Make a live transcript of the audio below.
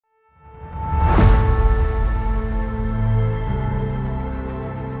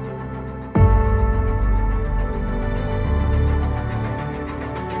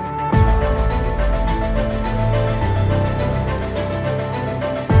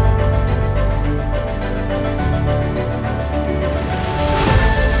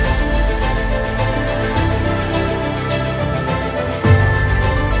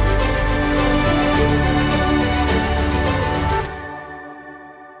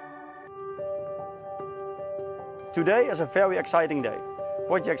Today is a very exciting day.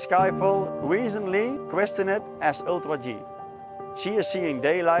 Project Skyfall recently christened it as Ultra G. She is seeing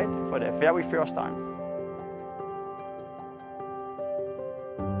daylight for the very first time.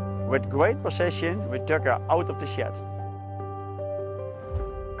 With great precision, we took her out of the shed.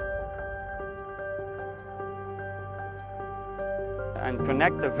 And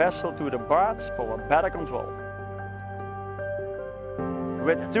connect the vessel to the barge for a better control.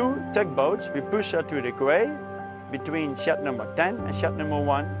 With 2 tugboats, we push her to the quay between shed number 10 and shed number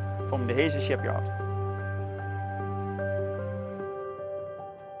 1 from the Heesen shipyard.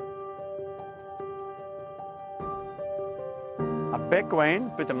 A big crane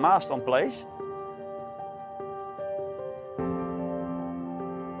put the mast on place.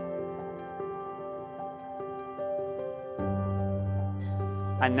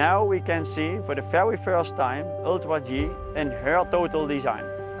 And now we can see for the very first time Ultra G in her total design.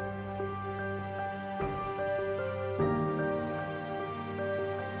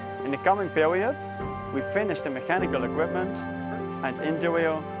 In the coming period, we finish the mechanical equipment and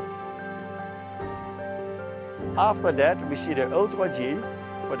interior. After that, we see the Ultra G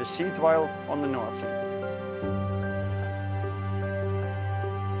for the sea trial on the North Sea.